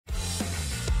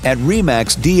At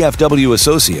RE/MAX DFW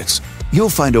Associates, you'll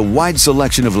find a wide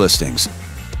selection of listings.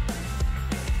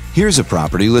 Here's a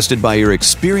property listed by your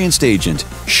experienced agent,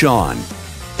 Sean,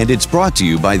 and it's brought to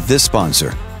you by this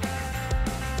sponsor.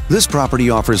 This property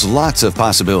offers lots of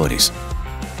possibilities,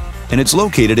 and it's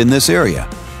located in this area.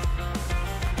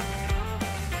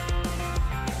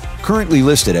 Currently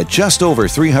listed at just over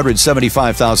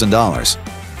 $375,000,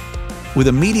 with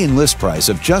a median list price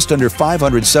of just under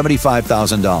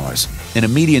 $575,000 and a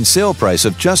median sale price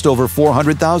of just over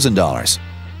 $400,000.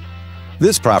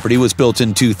 This property was built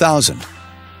in 2000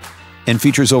 and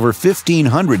features over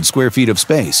 1,500 square feet of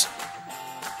space,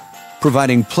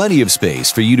 providing plenty of space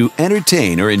for you to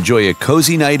entertain or enjoy a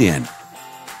cozy night in.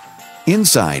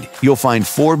 Inside, you'll find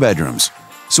 4 bedrooms,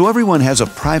 so everyone has a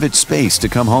private space to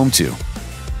come home to,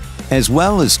 as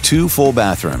well as 2 full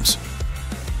bathrooms.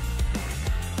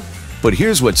 But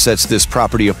here's what sets this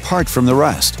property apart from the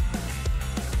rest.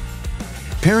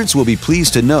 Parents will be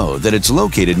pleased to know that it's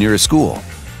located near a school.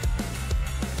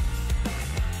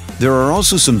 There are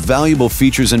also some valuable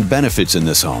features and benefits in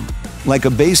this home, like a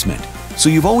basement, so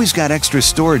you've always got extra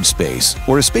storage space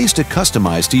or a space to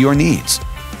customize to your needs,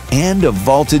 and a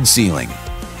vaulted ceiling,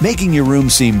 making your room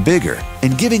seem bigger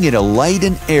and giving it a light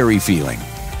and airy feeling,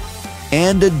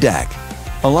 and a deck,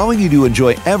 allowing you to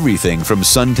enjoy everything from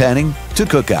suntanning to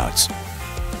cookouts.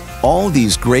 All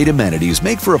these great amenities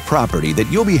make for a property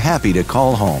that you'll be happy to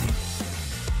call home.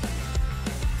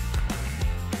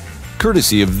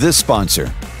 Courtesy of this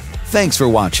sponsor. Thanks for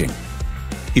watching.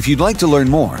 If you'd like to learn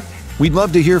more, we'd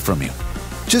love to hear from you.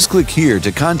 Just click here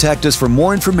to contact us for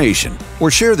more information or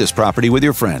share this property with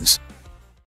your friends.